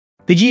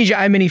The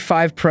DJI Mini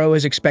 5 Pro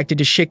is expected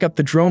to shake up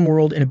the drone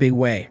world in a big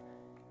way.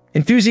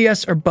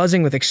 Enthusiasts are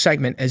buzzing with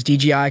excitement as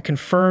DJI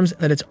confirms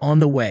that it's on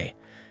the way.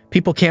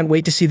 People can't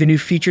wait to see the new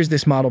features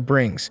this model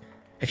brings.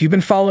 If you've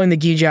been following the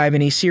DJI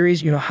Mini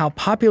series, you know how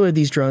popular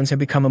these drones have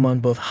become among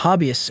both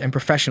hobbyists and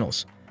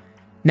professionals.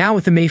 Now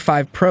with the Mini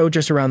 5 Pro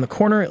just around the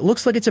corner, it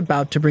looks like it's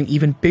about to bring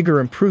even bigger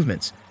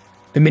improvements.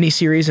 The Mini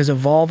series has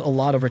evolved a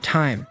lot over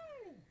time.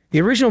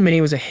 The original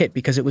Mini was a hit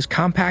because it was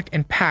compact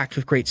and packed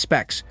with great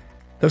specs.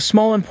 Though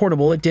small and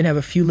portable, it did have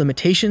a few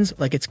limitations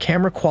like its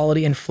camera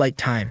quality and flight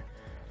time.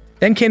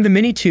 Then came the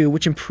Mini 2,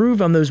 which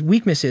improved on those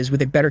weaknesses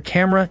with a better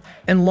camera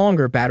and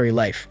longer battery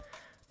life.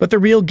 But the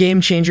real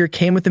game changer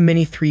came with the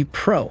Mini 3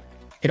 Pro.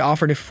 It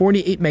offered a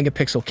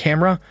 48-megapixel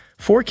camera,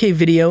 4K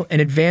video,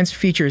 and advanced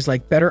features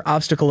like better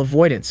obstacle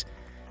avoidance.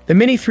 The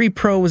Mini 3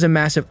 Pro was a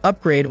massive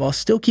upgrade while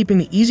still keeping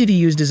the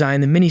easy-to-use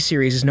design the Mini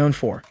series is known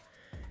for.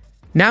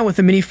 Now with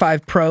the Mini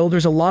 5 Pro,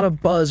 there's a lot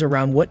of buzz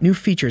around what new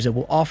features it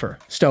will offer.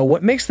 So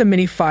what makes the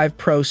Mini 5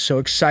 Pro so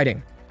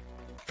exciting?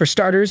 For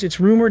starters, it's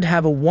rumored to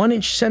have a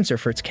 1-inch sensor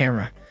for its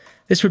camera.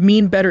 This would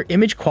mean better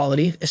image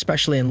quality,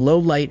 especially in low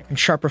light, and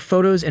sharper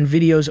photos and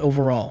videos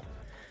overall.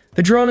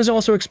 The drone is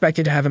also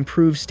expected to have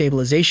improved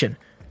stabilization,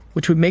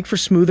 which would make for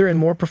smoother and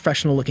more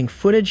professional-looking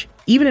footage,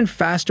 even in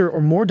faster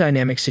or more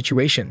dynamic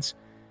situations.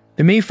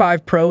 The Mini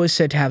 5 Pro is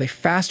said to have a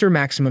faster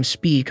maximum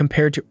speed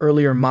compared to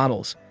earlier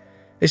models.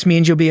 This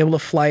means you'll be able to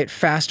fly it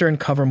faster and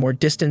cover more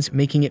distance,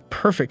 making it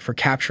perfect for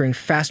capturing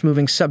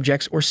fast-moving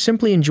subjects or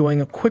simply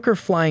enjoying a quicker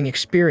flying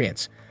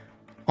experience.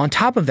 On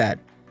top of that,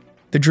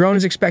 the drone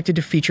is expected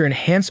to feature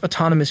enhanced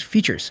autonomous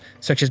features,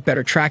 such as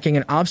better tracking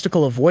and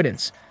obstacle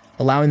avoidance,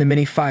 allowing the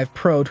Mini 5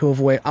 Pro to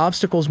avoid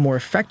obstacles more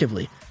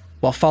effectively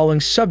while following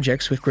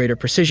subjects with greater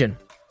precision.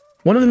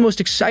 One of the most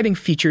exciting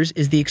features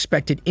is the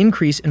expected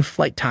increase in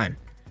flight time.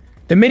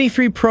 The Mini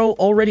 3 Pro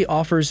already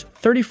offers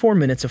 34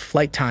 minutes of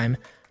flight time,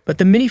 but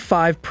the Mini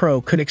 5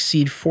 Pro could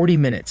exceed 40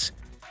 minutes.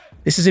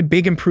 This is a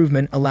big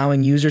improvement,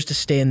 allowing users to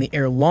stay in the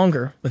air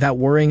longer without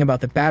worrying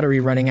about the battery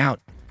running out.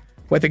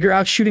 Whether you're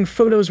out shooting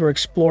photos or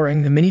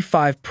exploring, the Mini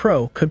 5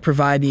 Pro could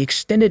provide the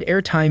extended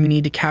airtime you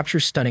need to capture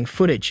stunning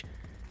footage.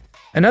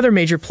 Another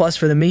major plus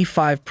for the Mini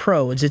 5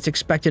 Pro is its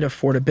expected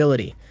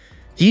affordability.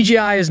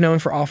 DJI is known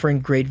for offering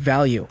great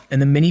value,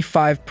 and the Mini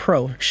 5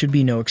 Pro should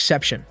be no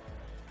exception.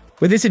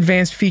 With its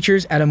advanced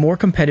features at a more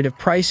competitive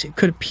price, it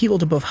could appeal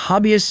to both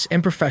hobbyists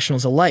and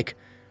professionals alike.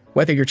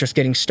 Whether you're just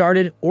getting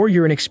started or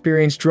you're an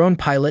experienced drone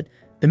pilot,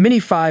 the Mini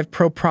 5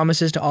 Pro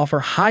promises to offer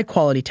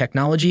high-quality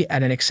technology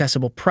at an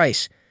accessible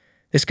price.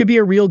 This could be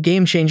a real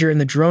game-changer in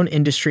the drone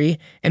industry,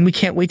 and we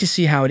can't wait to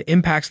see how it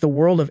impacts the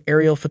world of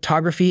aerial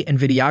photography and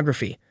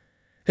videography.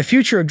 The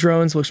future of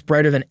drones looks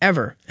brighter than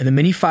ever, and the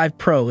Mini 5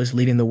 Pro is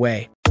leading the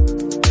way.